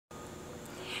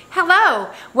Hello,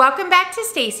 welcome back to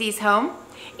Stacy's Home.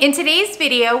 In today's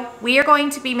video, we are going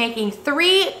to be making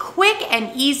 3 quick and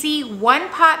easy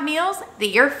one-pot meals that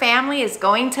your family is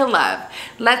going to love.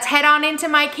 Let's head on into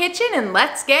my kitchen and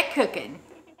let's get cooking.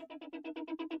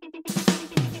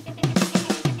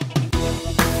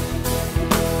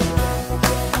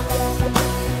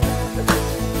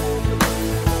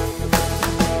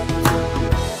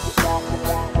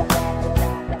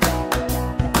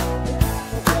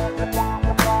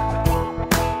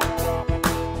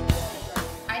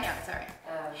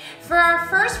 For our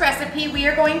first recipe, we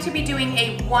are going to be doing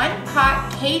a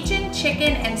one-pot Cajun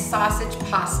chicken and sausage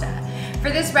pasta. For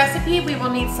this recipe, we will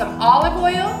need some olive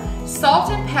oil,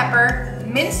 salt and pepper,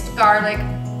 minced garlic,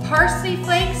 parsley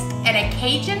flakes, and a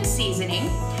Cajun seasoning.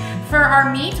 For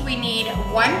our meat, we need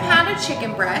 1 pound of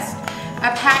chicken breast,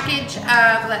 a package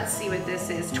of, let's see what this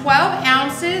is, 12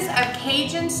 ounces of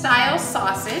Cajun style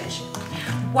sausage,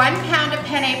 1 pound of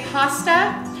penne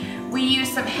pasta. We use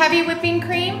some heavy whipping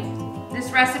cream. This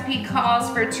recipe calls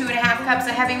for 2.5 cups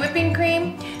of heavy whipping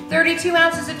cream, 32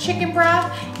 ounces of chicken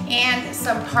broth, and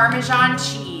some Parmesan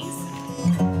cheese.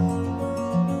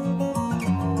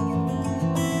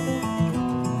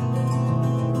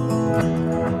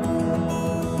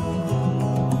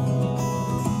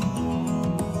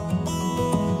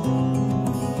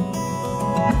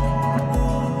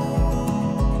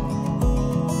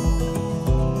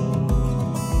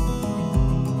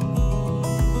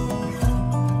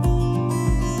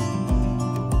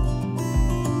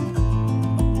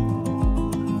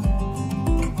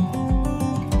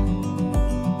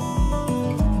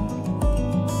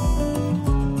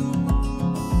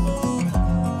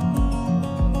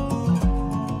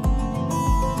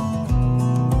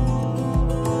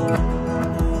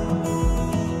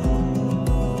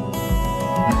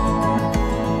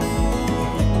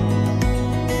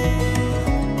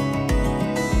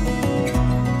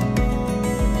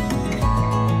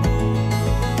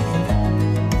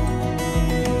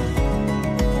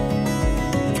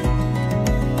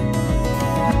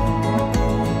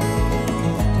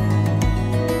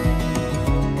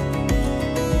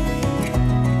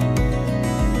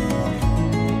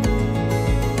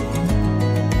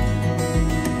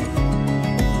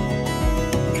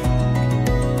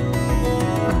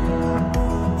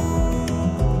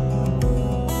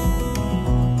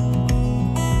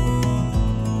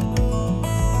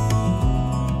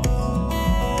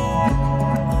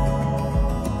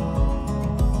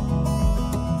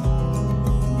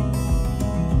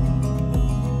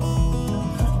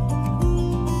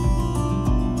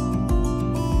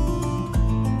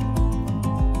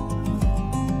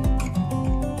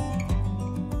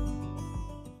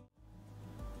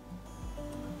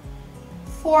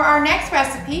 For our next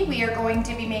recipe, we are going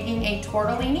to be making a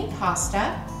tortellini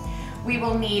pasta. We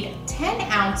will need 10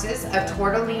 ounces of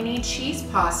tortellini cheese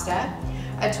pasta,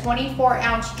 a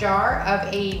 24-ounce jar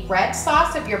of a red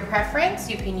sauce of your preference.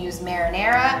 You can use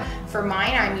marinara. For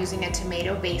mine, I'm using a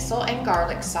tomato, basil, and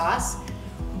garlic sauce,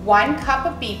 1 cup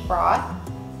of beef broth,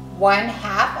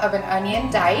 1/2 of an onion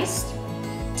diced,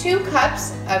 2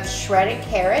 cups of shredded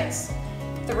carrots,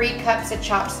 3 cups of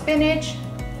chopped spinach,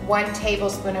 1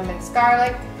 tablespoon of minced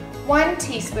garlic, 1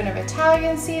 teaspoon of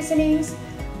Italian seasonings,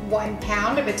 1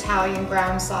 pound of Italian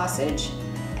ground sausage,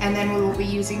 and then we will be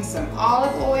using some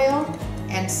olive oil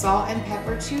and salt and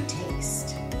pepper to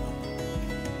taste.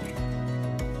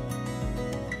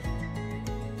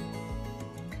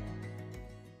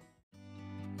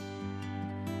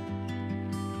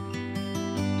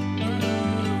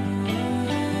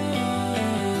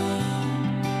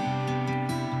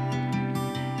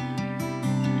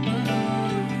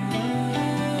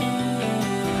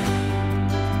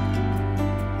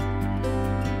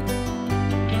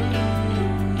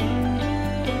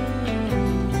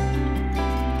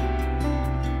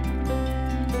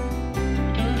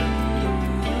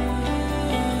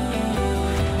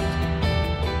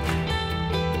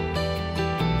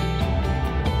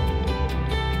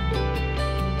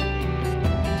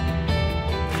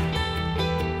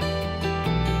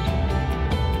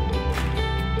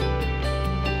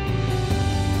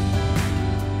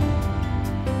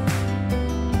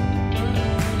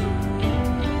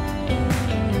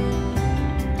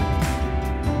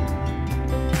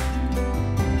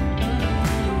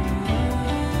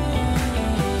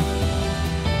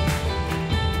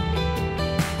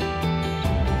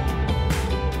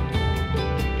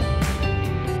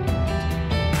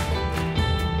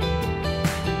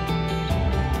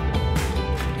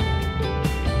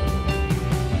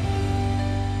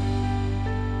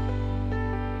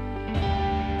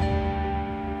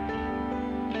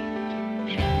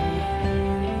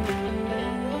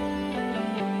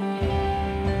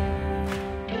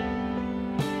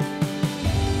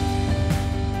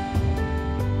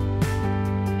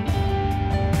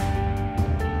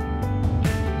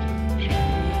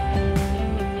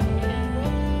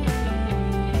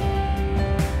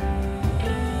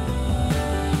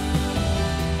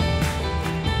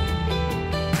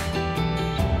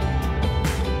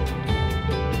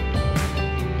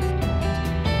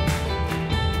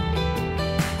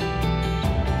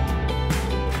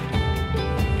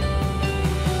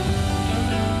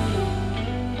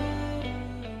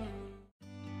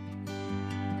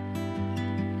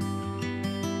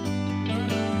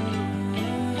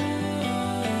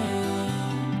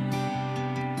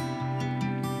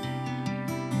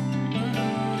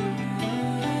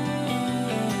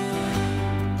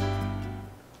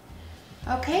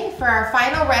 Okay, for our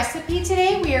final recipe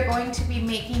today, we are going to be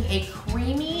making a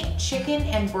creamy chicken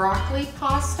and broccoli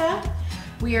pasta.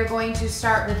 We are going to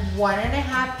start with 1.5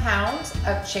 pounds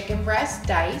of chicken breast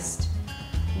diced,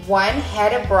 1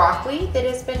 head of broccoli that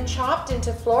has been chopped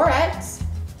into florets,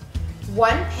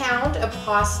 1 pound of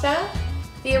pasta.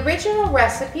 The original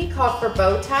recipe called for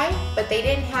bow tie, but they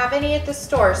didn't have any at the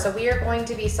store, so we are going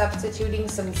to be substituting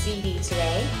some ziti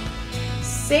today.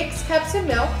 6 cups of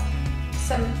milk,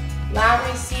 some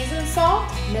Lowry seasoned salt,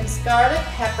 minced garlic,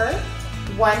 pepper,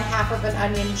 1/2 of an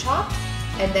onion chopped,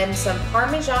 and then some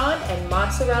Parmesan and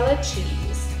mozzarella cheese.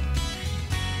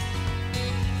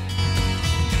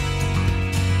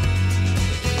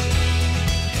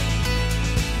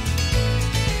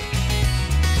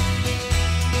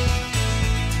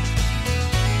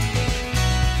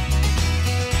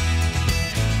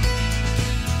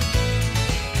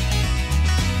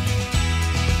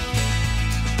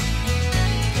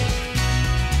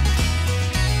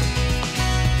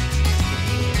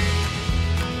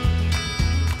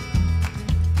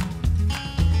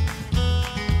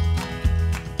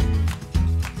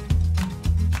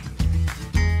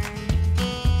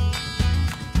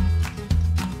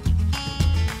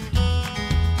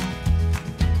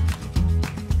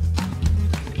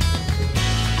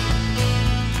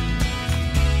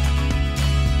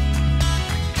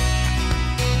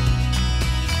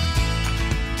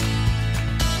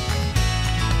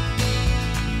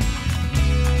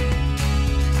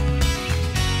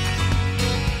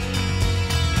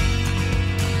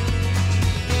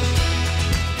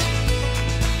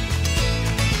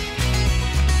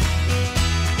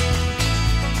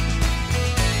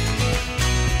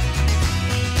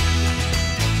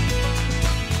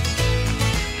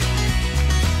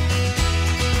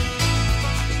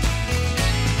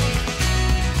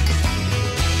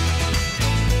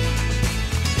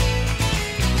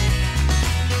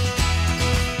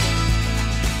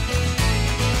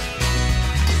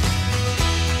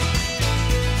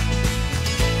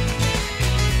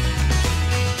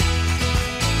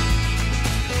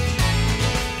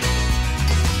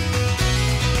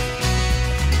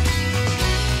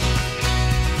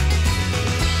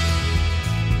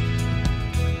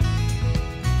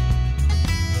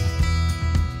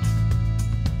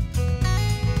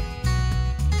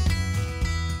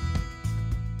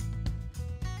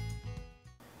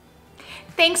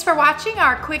 Thanks for watching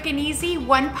our quick and easy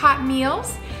one-pot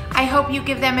meals. I hope you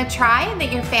give them a try and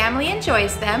that your family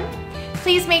enjoys them.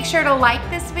 Please make sure to like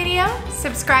this video,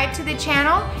 subscribe to the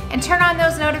channel, and turn on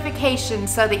those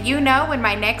notifications so that you know when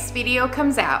my next video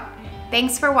comes out.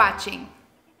 Thanks for watching.